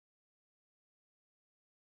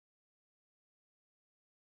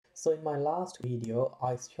So in my last video,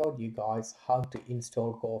 I showed you guys how to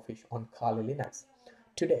install Gophish on Kali Linux.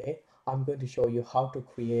 Today, I'm going to show you how to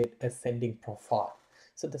create a sending profile.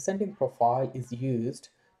 So the sending profile is used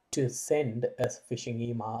to send a phishing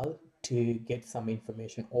email to get some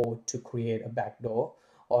information or to create a backdoor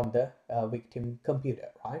on the victim computer,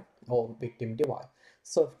 right? Or victim device.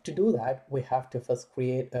 So to do that, we have to first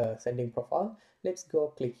create a sending profile. Let's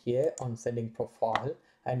go click here on sending profile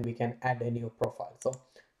and we can add a new profile. So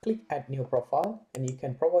click add new profile and you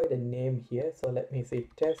can provide a name here. So let me say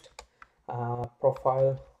test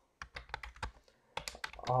profile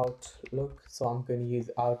Outlook. So I'm going to use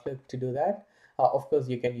Outlook to do that. Of course,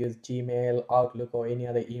 you can use Gmail, Outlook, or any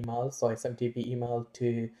other email, so SMTP email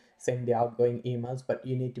to send the outgoing emails, but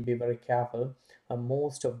you need to be very careful.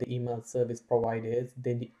 Most of the email service providers,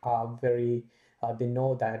 they are very they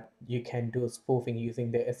know that you can do spoofing using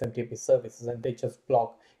the SMTP services, and they just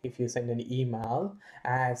block if you send an email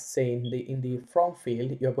as say in the from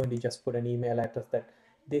field. You're going to just put an email address that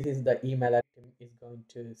this is the email address is going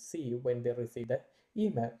to see when they receive the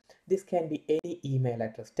email. This can be any email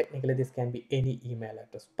address. Technically this can be any email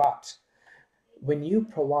address, but when you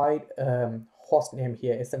provide host name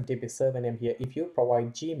here, SMTP server name here, if you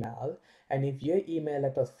provide Gmail and if your email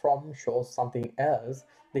address from shows something else,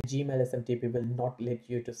 the Gmail SMTP will not let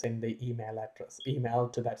you to send the email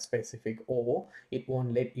to that specific, or it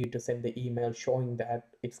won't let you to send the email showing that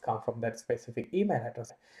it's come from that specific email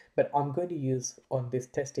address. But I'm going to use on this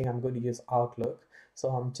testing, I'm going to use Outlook. So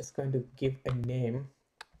I'm just going to give a name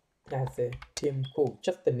as a Tim Cook,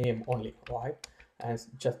 just the name only, right? As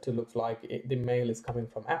just to look like the mail is coming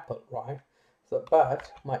from Apple, right? So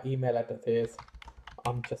but my email address is,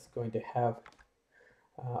 I'm just going to have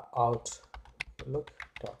outlook.com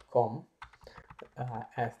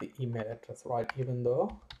as the email address, right? Even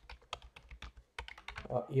though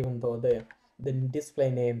the display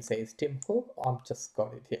name says Tim Cook, I've just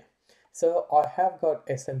got it here. So I have got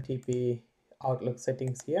SMTP Outlook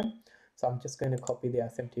settings here. So I'm just going to copy the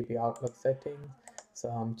SMTP Outlook settings. So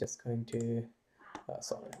I'm just going to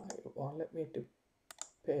sorry, it won't let me to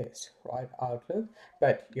paste right Outlook,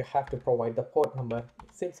 but you have to provide the port number.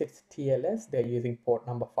 Since it's TLS, they're using port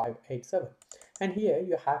number 587, and here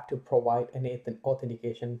you have to provide an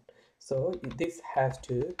authentication. So this has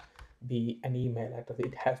to be an email address.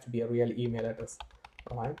 It has to be a real email address,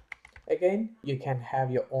 right? Again, you can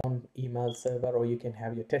have your own email server, or you can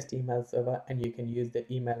have your test email server, and you can use the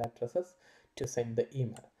email addresses to send the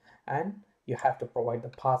email, and you have to provide the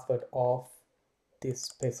password of this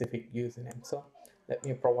specific username. So let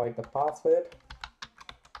me provide the password.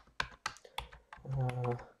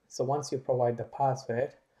 So once you provide the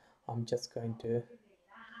password, I'm just going to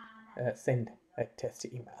send a test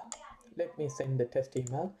email. Let me send the test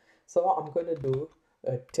email. So I'm going to do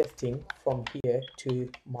testing from here to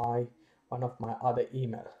my one of my other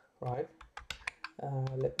email, right?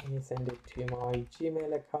 Let me send it to my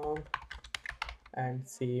Gmail account and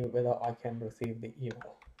see whether I can receive the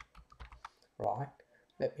email, right?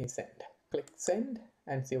 Let me send. Click send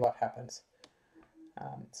and see what happens.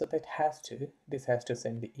 So this has to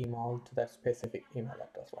send the email to that specific email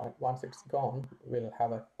address, right? Once it's gone, we'll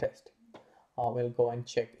have a test. We'll go and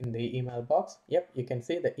check in the email box. Yep, you can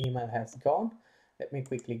see the email has gone. Let me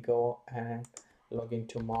quickly go and log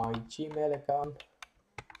into my Gmail account.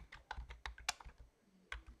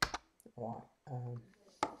 Right.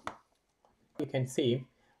 You can see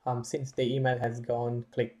since the email has gone,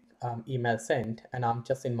 click email sent, and I'm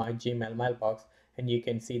just in my Gmail mailbox, and you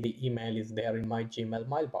can see the email is there in my Gmail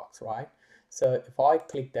mailbox, right? So if I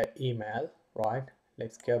click that email, right,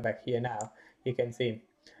 let's go back here now, you can see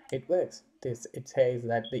it works. It says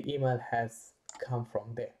that the email has come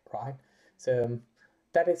from there, right? So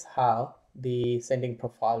that is how the sending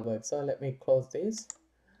profile works. So let me close this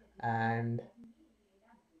and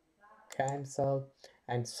cancel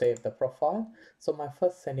and save the profile. So my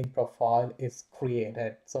first sending profile is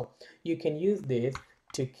created. So you can use this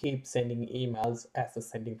to keep sending emails as a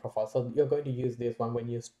sending profile. So you're going to use this one when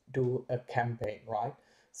you do a campaign, right?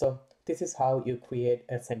 So this is how you create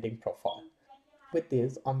a sending profile. With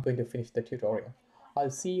this, I'm going to finish the tutorial.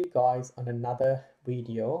 I'll see you guys on another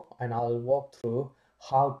video, and I'll walk through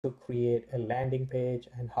how to create a landing page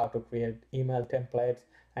and how to create email templates,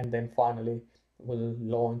 and then finally we'll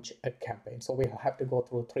launch a campaign. So we have to go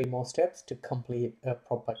through 3 more steps to complete a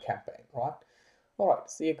proper campaign, right? All right,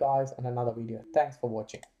 see you guys on another video. Thanks for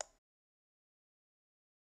watching.